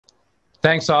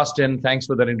Thanks, Austin. Thanks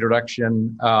for that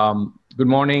introduction. Good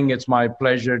morning. It's my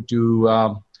pleasure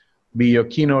to be your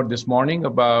keynote this morning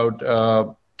about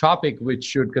a topic which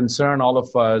should concern all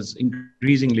of us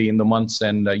increasingly in the months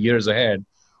and years ahead,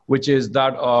 which is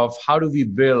that of how do we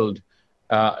build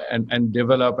and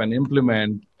develop and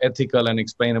implement ethical and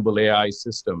explainable AI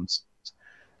systems.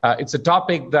 It's a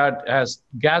topic that has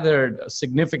gathered a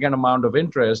significant amount of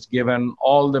interest given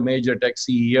all the major tech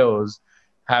CEOs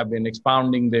have been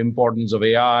expounding the importance of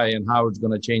AI and how it's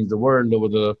going to change the world. Over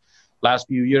the last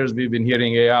few years, we've been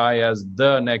hearing AI as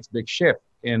the next big shift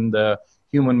in the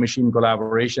human-machine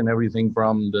collaboration, everything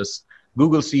from this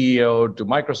Google CEO to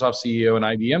Microsoft CEO and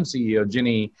IBM CEO,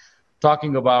 Ginny,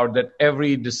 talking about that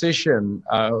every decision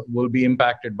will be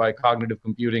impacted by cognitive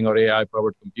computing or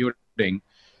AI-powered computing.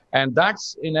 And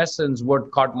that's, in essence,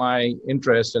 what caught my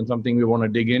interest and something we want to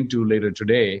dig into later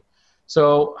today.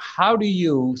 So how do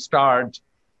you start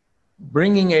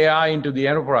bringing AI into the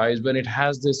enterprise when it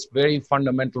has this very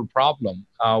fundamental problem,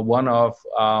 one of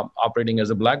operating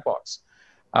as a black box?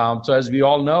 So as we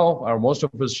all know, or most of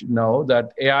us know,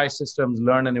 that AI systems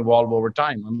learn and evolve over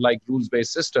time. Unlike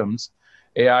rules-based systems,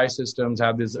 AI systems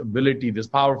have this ability, this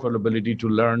powerful ability to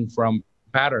learn from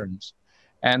patterns.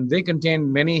 And they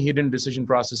contain many hidden decision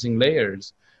processing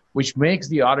layers, which makes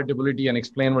the auditability and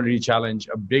explainability challenge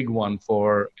a big one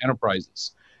for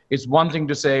enterprises. It's one thing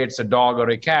to say it's a dog or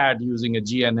a cat using a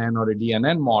GNN or a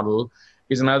DNN model.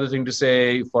 It's another thing to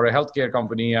say for a healthcare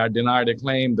company, I denied a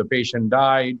claim, the patient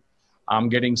died, I'm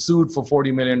getting sued for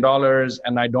 $40 million,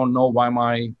 and I don't know why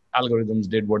my algorithms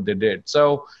did what they did.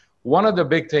 So one of the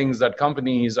big things that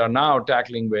companies are now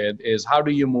tackling with is how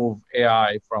do you move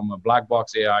AI from a black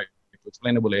box AI to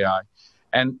explainable AI?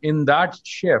 And in that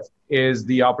shift is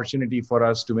the opportunity for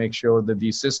us to make sure that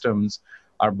these systems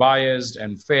are biased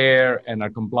and fair and are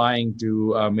complying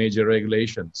to major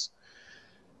regulations.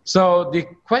 So the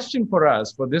question for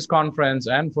us for this conference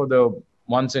and for the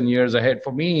months and years ahead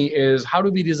for me is how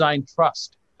do we design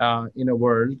trust in a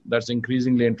world that's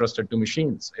increasingly entrusted to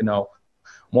machines?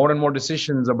 More and more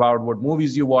decisions about what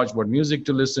movies you watch, what music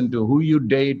to listen to, who you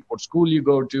date, what school you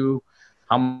go to,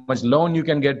 how much loan you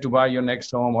can get to buy your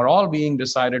next home are all being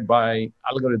decided by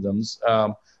algorithms,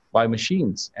 by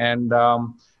machines. And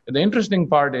the interesting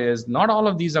part is not all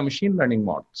of these are machine learning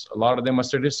models. A lot of them are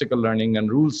statistical learning and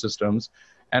rule systems,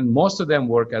 and most of them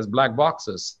work as black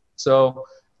boxes. So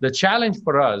the challenge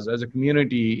for us as a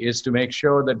community is to make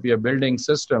sure that we are building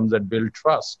systems that build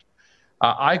trust.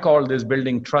 I call this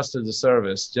building trust as a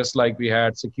service, just like we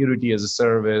had security as a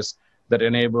service that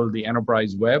enabled the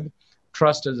enterprise web.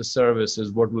 Trust as a service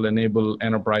is what will enable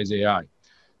enterprise AI.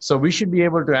 So we should be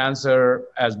able to answer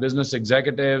as business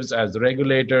executives, as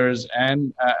regulators,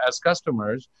 and as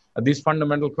customers, these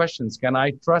fundamental questions. Can I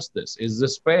trust this? Is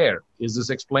this fair? Is this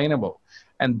explainable?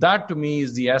 And that, to me,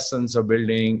 is the essence of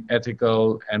building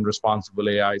ethical and responsible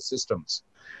AI systems.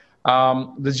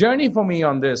 The journey for me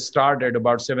on this started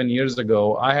about 7 years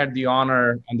ago. I had the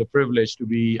honor and the privilege to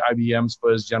be IBM's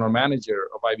first general manager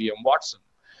of IBM Watson.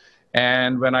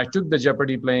 And when I took the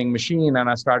Jeopardy playing machine and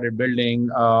I started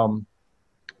building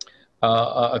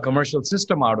a commercial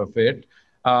system out of it,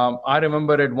 I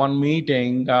remember at one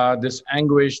meeting, this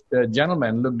anguished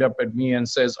gentleman looked up at me and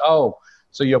says, "Oh,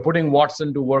 so you're putting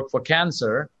Watson to work for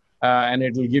cancer, and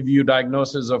it will give you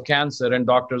diagnosis of cancer, and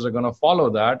doctors are going to follow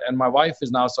that. And my wife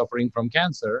is now suffering from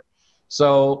cancer.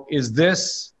 So is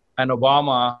this an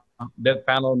Obama death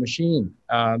panel machine?"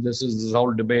 This is this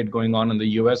whole debate going on in the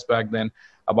US back then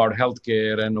about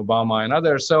healthcare and Obama and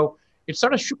others. So it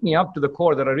sort of shook me up to the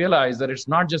core that I realized that it's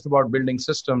not just about building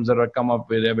systems that are come up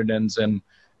with evidence and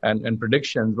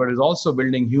predictions, but it's also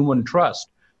building human trust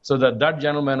so that that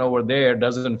gentleman over there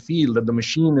doesn't feel that the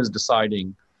machine is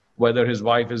deciding whether his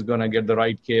wife is going to get the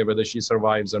right care, whether she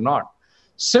survives or not.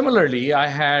 Similarly, I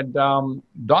had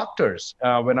doctors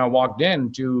when I walked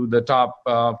into the top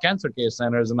cancer care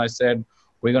centers and I said,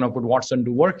 "We're going to put Watson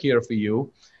to work here for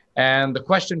you." And the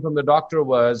question from the doctor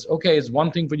was, okay, it's one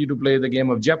thing for you to play the game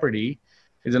of Jeopardy.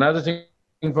 It's another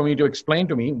thing for me to explain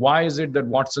to me, why is it that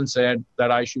Watson said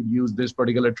that I should use this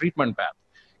particular treatment path?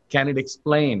 Can it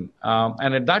explain?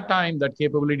 And at that time, that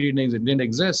capability didn't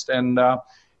exist. And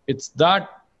it's that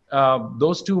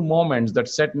those two moments that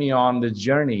set me on this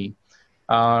journey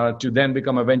to then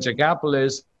become a venture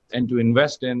capitalist and to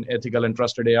invest in ethical and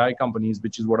trusted AI companies,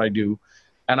 which is what I do.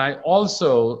 And I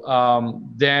also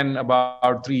then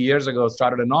about 3 years ago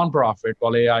started a nonprofit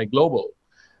called AI Global,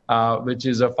 which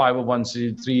is a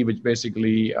 501c3, which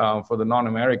basically for the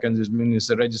non-Americans means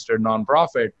a registered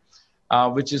nonprofit,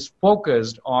 which is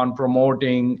focused on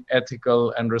promoting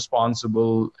ethical and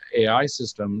responsible AI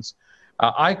systems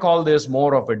I call this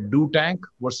more of a do tank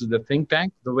versus the think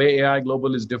tank. The way AI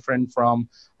Global is different from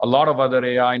a lot of other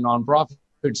AI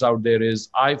nonprofits out there is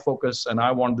I focus, and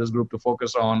I want this group to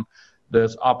focus on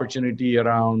this opportunity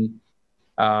around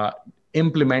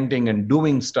implementing and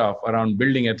doing stuff around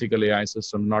building ethical AI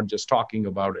systems, not just talking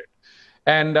about it.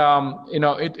 And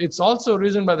it's also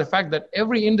reasoned by the fact that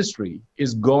every industry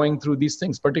is going through these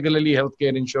things, particularly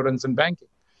healthcare, insurance, and banking.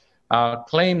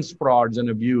 Claims frauds and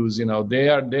abuse, they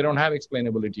don't have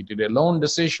explainability today. Loan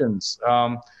decisions.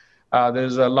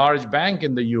 There's a large bank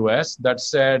in the U.S. that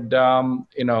said,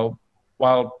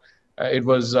 while it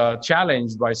was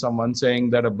challenged by someone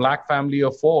saying that a black family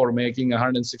of four making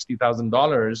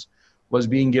 $160,000 was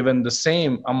being given the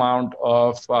same amount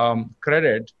of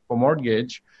credit for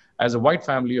mortgage as a white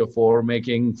family of four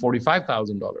making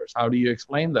 $45,000. How do you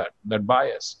explain that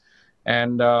bias?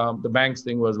 And the bank's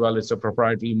thing was, well, it's a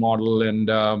proprietary model, and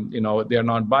they're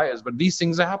not biased. But these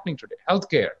things are happening today.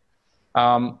 Healthcare,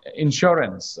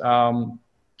 insurance,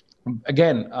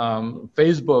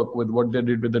 Facebook with what they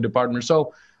did with the department.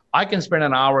 So I can spend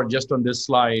an hour just on this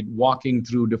slide walking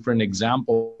through different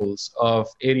examples of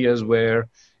areas where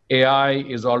AI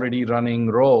is already running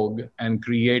rogue and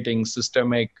creating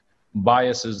systemic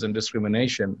biases and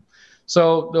discrimination.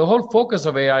 So the whole focus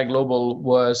of AI Global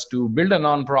was to build a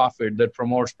nonprofit that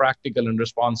promotes practical and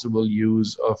responsible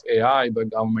use of AI by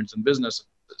governments and businesses.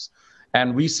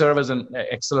 And we serve as an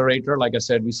accelerator. Like I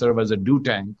said, we serve as a do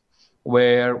tank,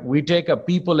 where we take a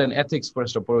people and ethics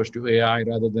first approach to AI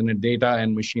rather than a data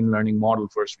and machine learning model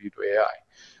first view to AI.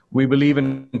 We believe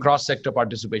in cross-sector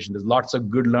participation. There's lots of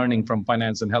good learning from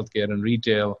finance and healthcare and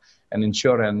retail and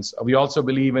insurance. We also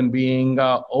believe in being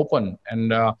open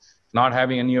and not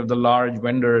having any of the large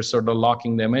vendors sort of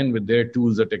locking them in with their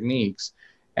tools or techniques.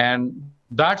 And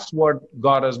that's what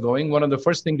got us going. One of the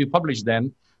first things we published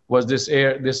then was this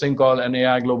thing called an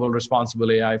AI Global Responsible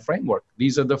AI Framework.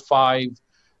 These are the 5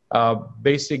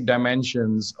 basic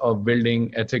dimensions of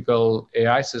building ethical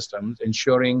AI systems,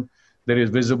 ensuring there is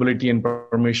visibility and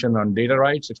permission on data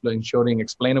rights, ensuring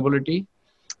explainability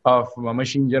of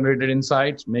machine-generated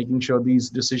insights, making sure these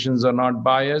decisions are not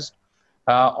biased.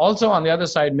 Also, on the other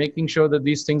side, making sure that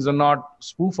these things are not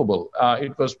spoofable.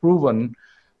 It was proven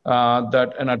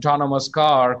that an autonomous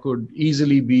car could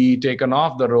easily be taken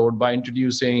off the road by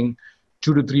introducing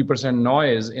 2 to 3%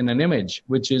 noise in an image,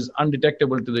 which is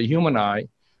undetectable to the human eye.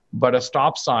 But a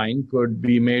stop sign could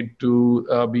be made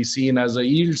to be seen as a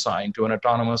yield sign to an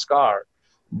autonomous car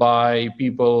by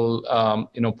people,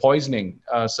 poisoning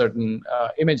certain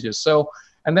images. So,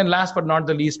 and then last but not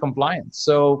the least, compliance.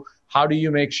 So how do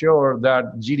you make sure that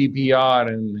GDPR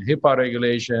and HIPAA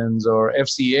regulations or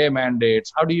FCA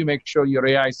mandates, how do you make sure your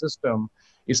AI system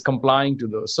is complying to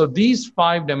those? So these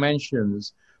 5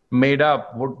 dimensions made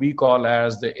up what we call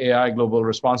as the AI Global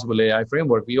Responsible AI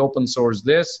Framework. We open source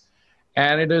this,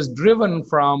 and it is driven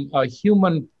from a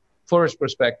human first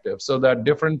perspective, so that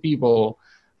different people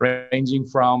ranging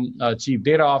from a chief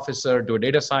data officer to a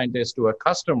data scientist to a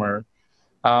customer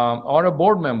or a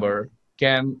board member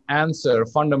can answer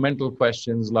fundamental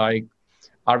questions like,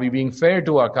 are we being fair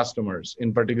to our customers,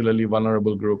 in particularly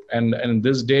vulnerable group? And in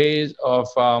these days of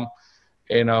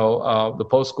the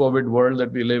post-COVID world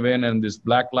that we live in and this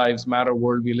Black Lives Matter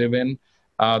world we live in,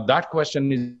 that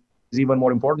question is even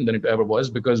more important than it ever was,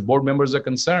 because board members are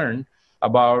concerned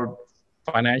about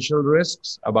financial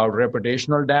risks, about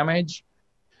reputational damage,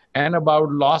 and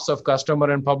about loss of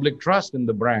customer and public trust in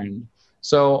the brand.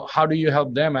 So how do you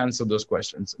help them answer those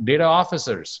questions? Data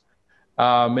officers,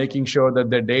 making sure that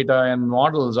their data and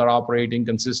models are operating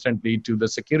consistently to the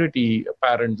security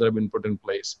patterns that have been put in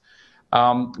place.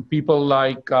 People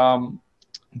like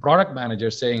product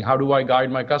managers saying, how do I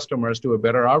guide my customers to a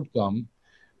better outcome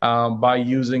by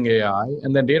using AI?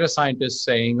 And then data scientists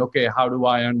saying, okay, how do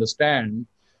I understand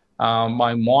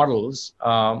my models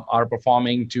are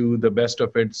performing to the best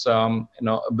of its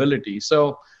ability?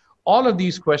 So all of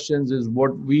these questions is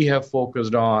what we have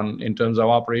focused on in terms of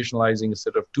operationalizing a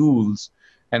set of tools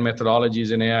and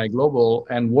methodologies in AI Global.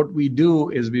 And what we do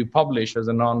is we publish as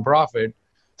a nonprofit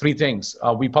 3 things.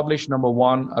 We publish, number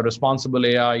 1, a responsible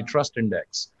AI trust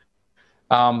index.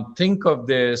 Think of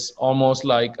this almost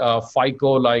like a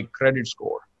FICO-like credit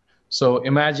score. So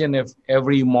imagine if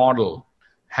every model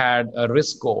had a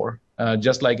risk score,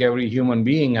 just like every human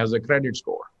being has a credit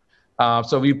score.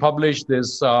 So we published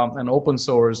this and open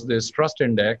source this trust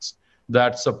index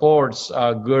that supports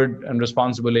good and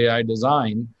responsible AI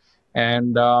design.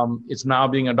 And it's now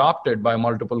being adopted by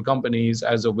multiple companies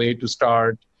as a way to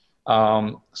start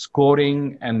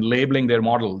scoring and labeling their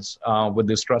models with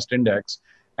this trust index.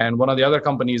 And one of the other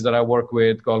companies that I work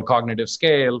with called Cognitive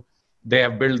Scale, they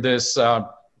have built this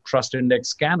trust index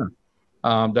scanner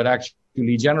that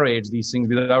actually generates these things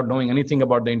without knowing anything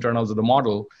about the internals of the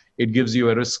model. It gives you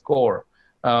a risk score.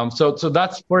 So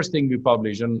that's first thing we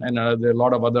publish, and there are a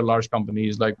lot of other large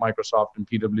companies like Microsoft and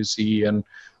PwC and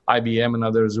IBM and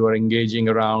others who are engaging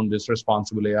around this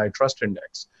responsible AI trust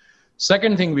index.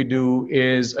 Second thing we do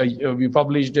is we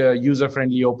published a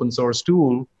user-friendly open source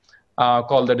tool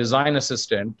called the Design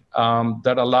Assistant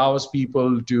that allows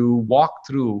people to walk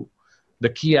through the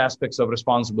key aspects of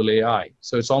responsible AI.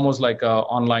 So it's almost like an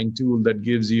online tool that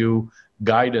gives you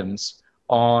guidance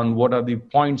on what are the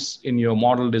points in your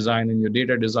model design and your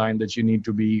data design that you need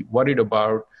to be worried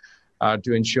about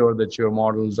to ensure that your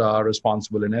models are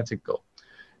responsible and ethical.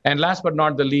 And last but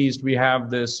not the least, we have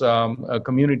this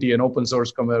community, an open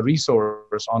source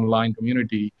resource online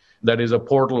community that is a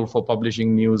portal for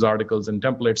publishing news articles and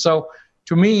templates. So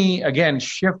to me, again,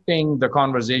 shifting the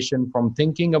conversation from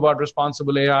thinking about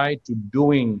responsible AI to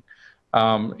doing,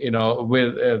 when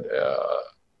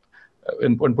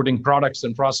putting products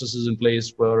and processes in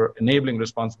place for enabling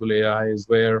responsible AI is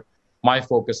where my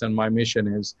focus and my mission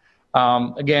is.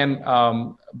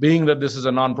 Being that this is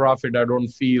a nonprofit, I don't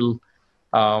feel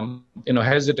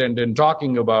hesitant in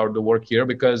talking about the work here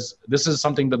because this is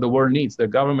something that the world needs, the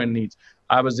government needs.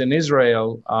 I was in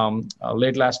Israel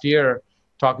late last year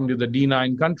talking to the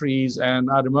D9 countries,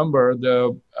 and I remember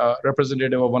the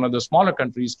representative of one of the smaller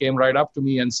countries came right up to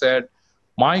me and said,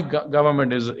 my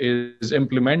government is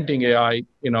implementing AI,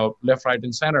 left, right,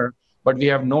 and center, but we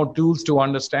have no tools to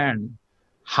understand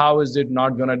how is it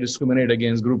not going to discriminate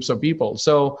against groups of people.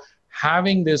 So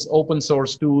having this open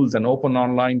source tools and open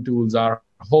online tools, our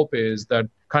hope is that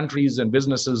countries and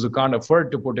businesses who can't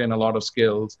afford to put in a lot of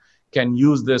skills can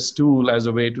use this tool as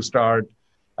a way to start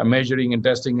measuring and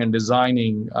testing and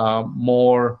designing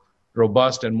more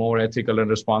robust and more ethical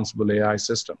and responsible AI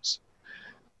systems.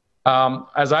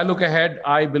 As I look ahead,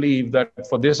 I believe that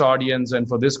for this audience and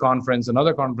for this conference and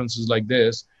other conferences like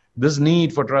this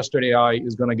need for trusted AI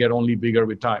is going to get only bigger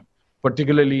with time,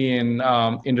 particularly in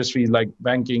industries like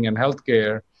banking and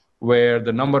healthcare, where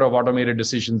the number of automated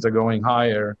decisions are going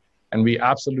higher. And we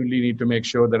absolutely need to make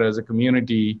sure that as a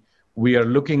community, we are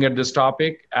looking at this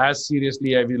topic as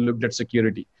seriously as we looked at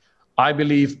security. I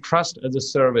believe trust as a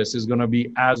service is going to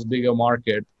be as big a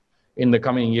market in the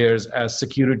coming years as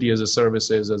security as a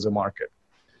service is as a market.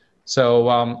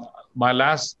 So my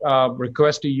last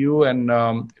request to you and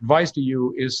advice to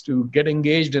you is to get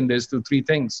engaged in this through three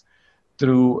things: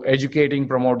 through educating,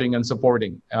 promoting, and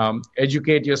supporting.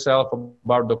 Educate yourself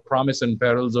about the promise and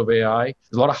perils of AI.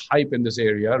 There's a lot of hype in this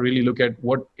area. Really look at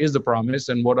what is the promise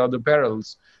and what are the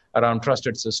perils around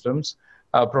trusted systems.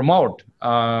 Promote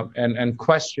and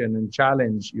question and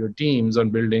challenge your teams on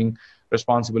building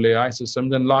responsible AI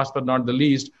systems. And last but not the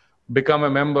least, become a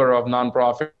member of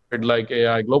nonprofit like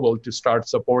AI Global to start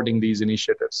supporting these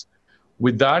initiatives.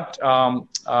 With that,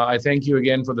 I thank you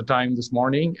again for the time this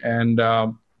morning, and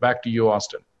back to you,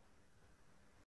 Austin.